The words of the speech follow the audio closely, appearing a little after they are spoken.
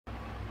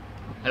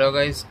Hello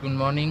guys, good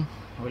morning.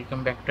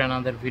 Welcome back to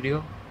another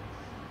video.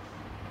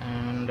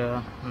 And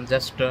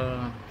just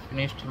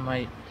finished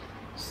my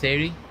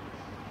series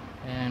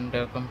and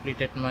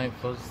completed my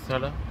first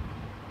sala,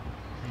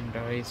 and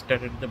I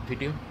started the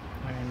video.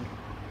 And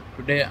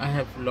today I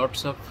have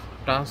lots of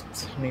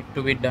tasks need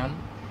to be done,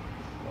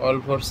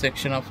 all for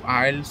section of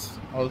IELTS.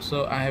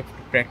 Also I have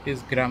to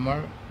practice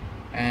grammar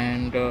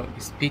and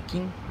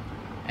speaking,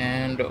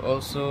 and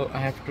also I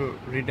have to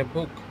read a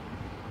book,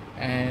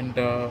 and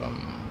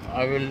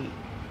I will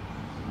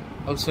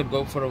also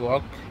go for a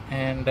walk,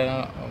 and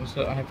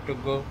also I have to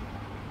go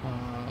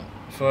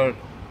for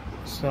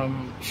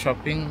some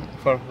shopping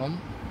for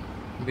home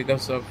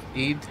because of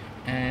Eid.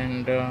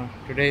 And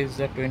today is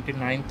the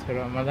 29th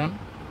Ramadan,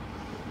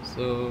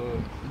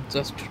 so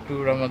just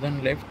two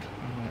Ramadan left.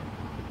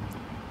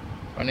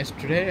 One is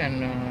today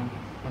and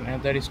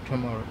another is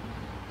tomorrow,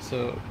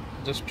 so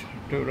just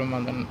two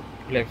Ramadan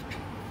left.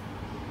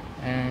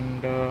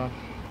 And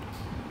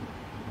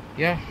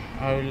yeah,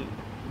 I will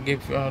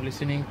give a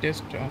listening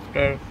test.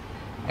 After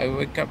I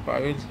wake up, I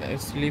will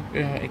sleep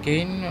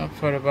again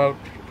for about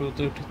 2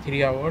 to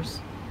 3 hours,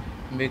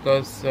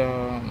 because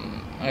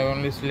I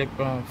only sleep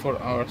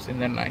 4 hours in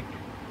the night.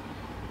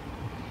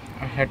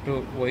 I had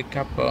to wake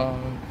up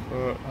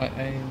for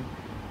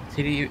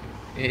 3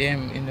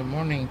 a.m. in the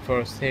morning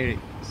for Seri,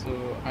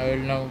 so I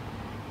will now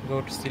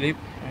go to sleep,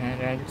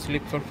 and I'll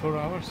sleep for 4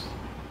 hours.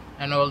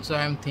 And also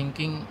I'm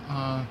thinking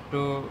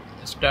to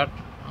start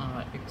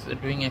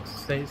doing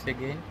exercise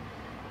again,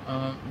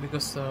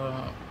 because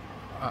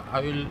I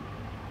will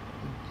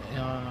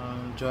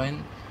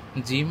join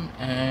gym,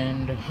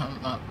 and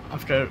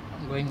after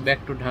going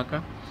back to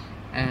Dhaka.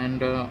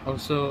 And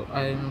also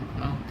I'm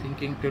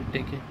thinking to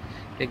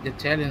take the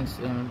challenge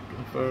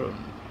for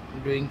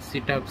doing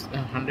sit-ups,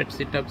 100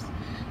 sit-ups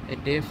a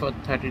day for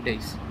 30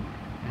 days.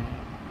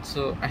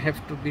 So I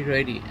have to be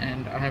ready,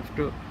 and I have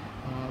to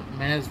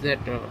manage that.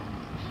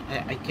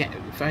 I can,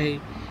 if I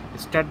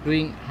start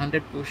doing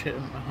 100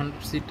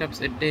 100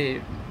 sit-ups a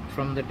day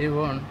from the day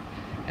one,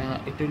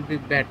 it will be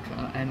bad,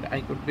 and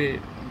I could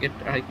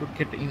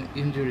get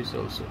injuries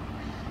also.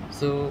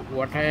 So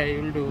what I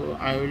will do,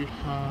 I will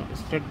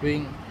start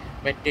doing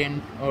by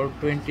 10 or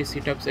 20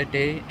 sit-ups a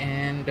day,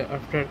 and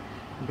after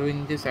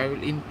doing this I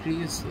will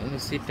increase the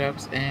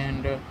sit-ups,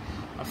 and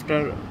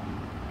after,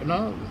 you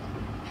know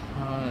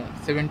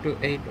 7 to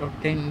 8 or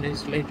 10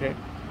 days later,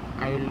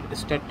 I will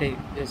start take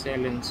the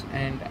challenge,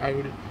 and I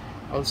will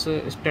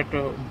also start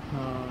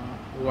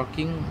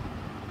walking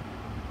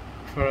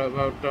for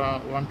about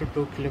 1 to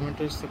 2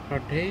 kilometers per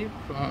day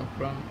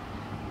from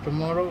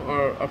tomorrow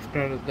or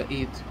after the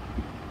Eid.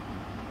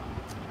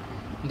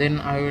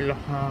 Then I will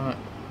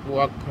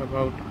walk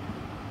about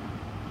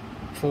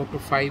 4 to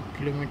 5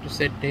 kilometers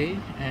a day,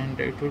 and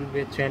it will be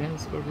a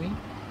challenge for me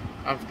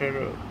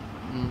after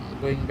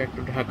going back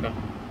to Dhaka,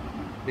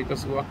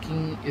 because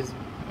walking is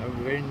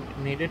very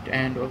needed,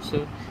 and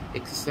also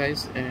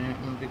exercise,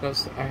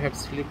 because I have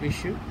sleep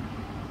issue.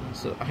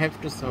 So I have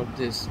to solve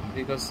this,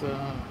 because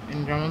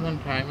in Ramadan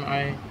time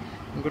I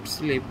good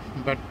sleep,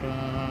 but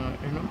I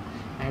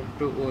have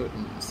to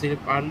sleep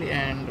early,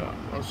 and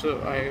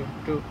also I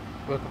have to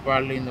wake up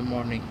early in the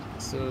morning.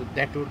 So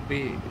that would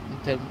be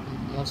the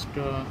most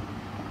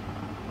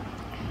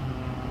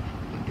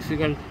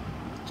difficult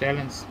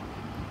challenge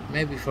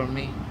maybe for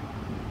me,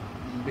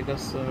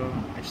 because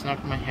it's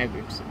not my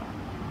habits.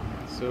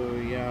 So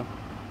yeah,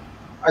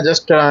 I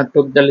just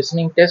took the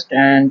listening test,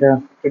 and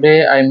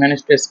today I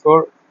managed to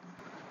score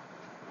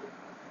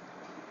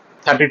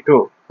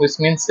 32, which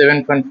means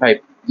 7.5.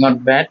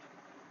 Not bad.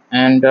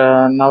 And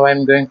now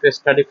I'm going to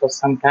study for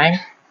some time.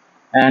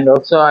 And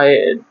also,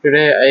 I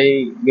today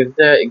I give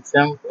the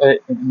exam,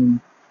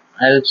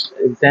 IELTS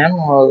exam,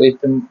 with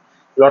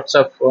lots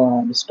of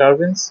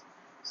disturbance,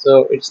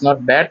 so it's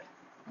not bad.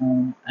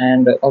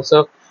 And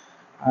also,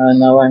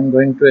 now I'm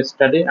going to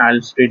study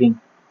IELTS reading.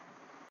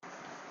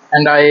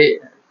 And I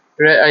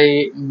today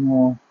I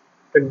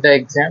took the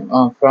exam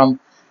from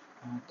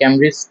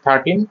Cambridge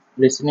 13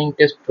 listening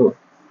test 2.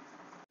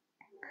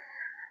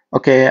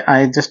 Okay,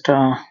 I just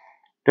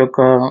took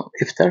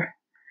iftar,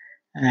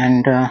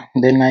 and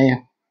then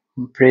I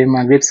pray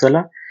Maghrib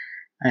Salah.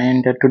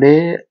 And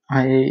today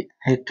I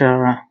ate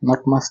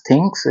not much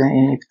things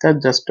in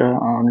iftar, just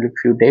only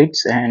few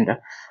dates and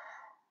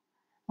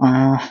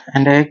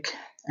egg,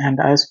 and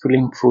I was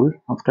feeling full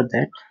after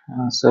that.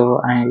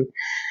 So I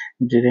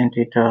didn't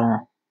eat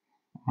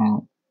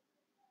um,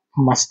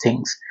 much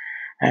things.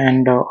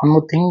 And one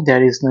more thing,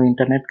 there is no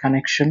internet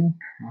connection.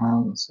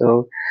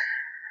 So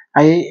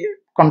I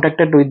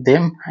contacted with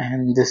them,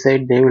 and they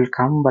said they will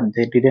come, but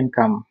they didn't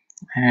come.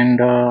 And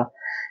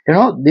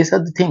these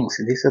are the things.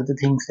 These are the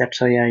things. That's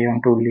why I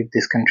want to leave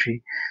this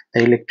country.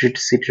 The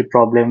electricity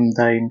problem,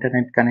 the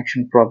internet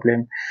connection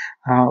problem.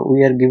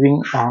 We are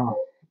giving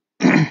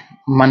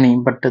money,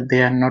 but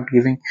they are not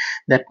giving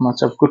that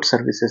much of good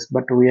services.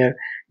 But we are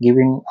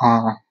giving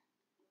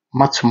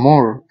much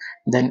more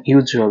than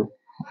usual.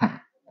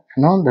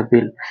 The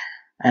bill,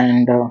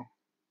 and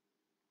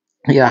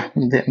Yeah,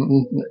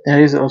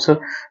 there is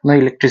also no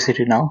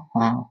electricity now.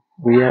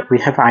 We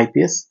have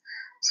IPS,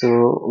 so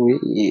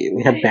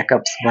we have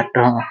backups, but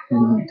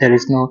there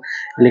is no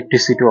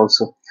electricity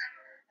also.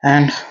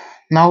 And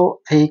now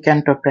I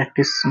can't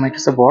practice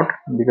Microsoft Word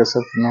because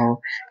of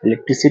no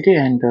electricity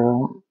and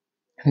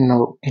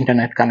no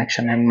internet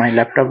connection, and my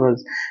laptop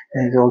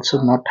is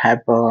also not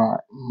have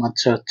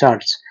much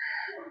charge.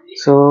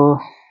 So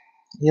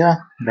yeah,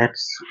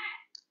 that's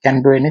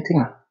can do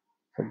anything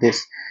for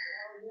this.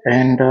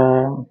 And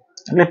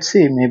let's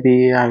see,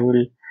 maybe I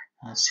will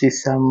see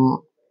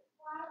some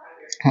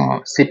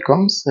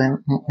sitcoms and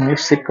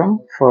English sitcom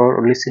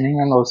for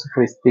listening and also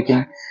for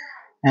speaking.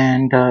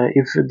 And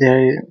if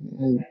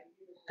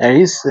there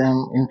is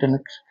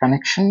internet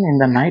connection in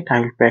the night, I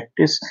will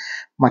practice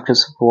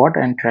Microsoft Word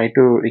and try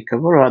to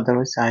recover.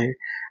 Otherwise, I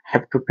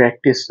have to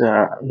practice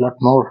a lot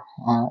more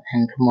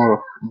and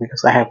tomorrow,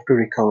 because I have to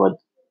recover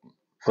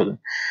for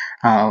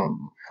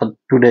for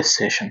today's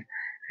session,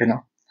 you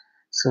know.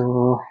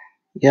 So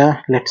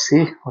yeah, let's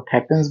see what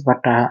happens, but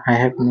I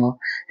have no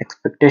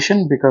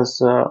expectation, because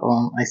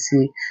I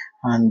see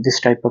this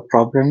type of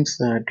problems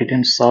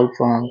didn't solve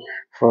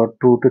for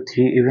 2 to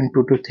 3, even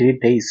 2 to 3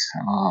 days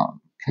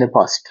in the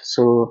past.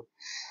 So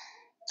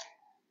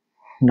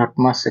not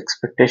much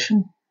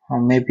expectation.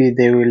 Maybe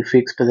they will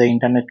fix the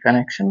internet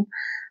connection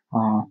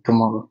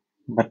tomorrow,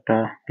 but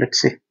let's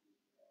see.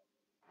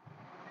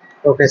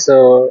 Okay,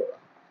 so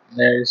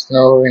there is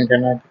no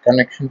internet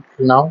connection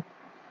till now,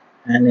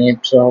 and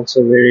it's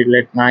also very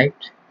late night.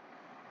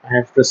 I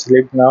have to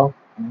sleep now.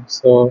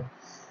 So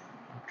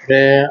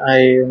today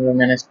I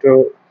managed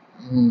to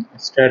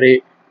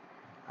study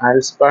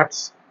IELTS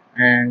parts,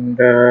 and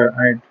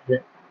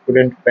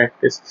couldn't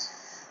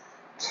practice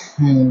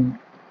um,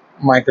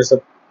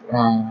 Microsoft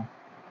uh,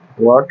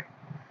 Word.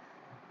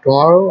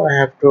 Tomorrow I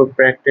have to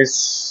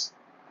practice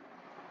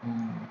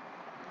um,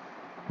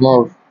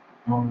 more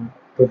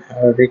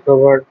to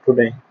recover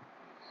today,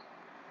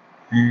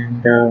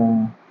 and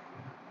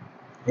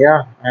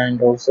yeah,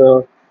 and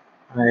also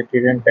I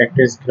didn't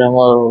practice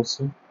grammar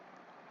also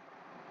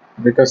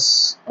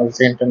because of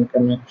the internet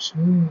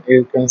connection.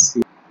 You can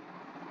see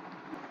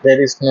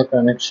there is no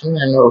connection,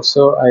 and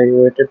also I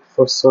waited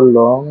for so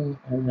long,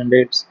 and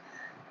it's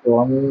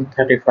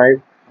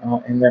 1:35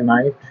 in the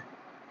night.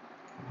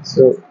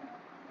 So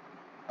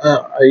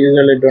I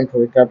usually don't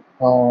wake up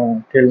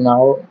till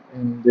now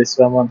in this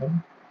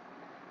Ramadan,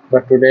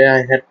 but today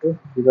I had to,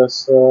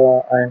 because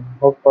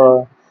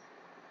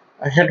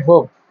I had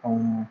hope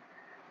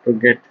to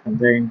get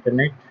the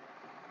internet,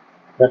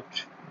 but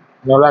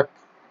no luck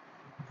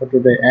for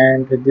today.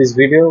 And this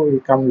video will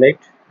come late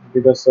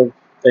because of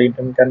the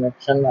internet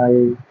connection.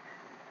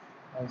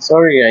 I'm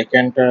sorry I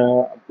can't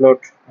upload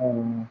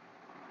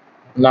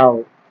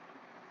now.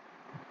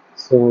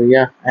 So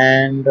yeah,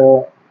 and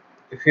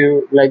if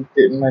you like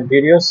my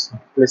videos,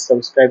 please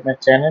subscribe my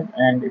channel,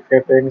 and if you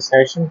have any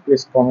suggestion,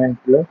 please comment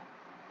below,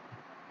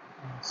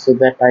 so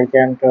that I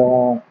can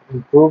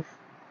improve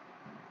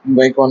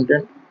my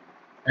content.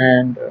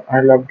 And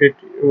I'll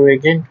update you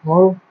again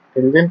tomorrow.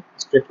 Till then,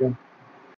 stay tuned.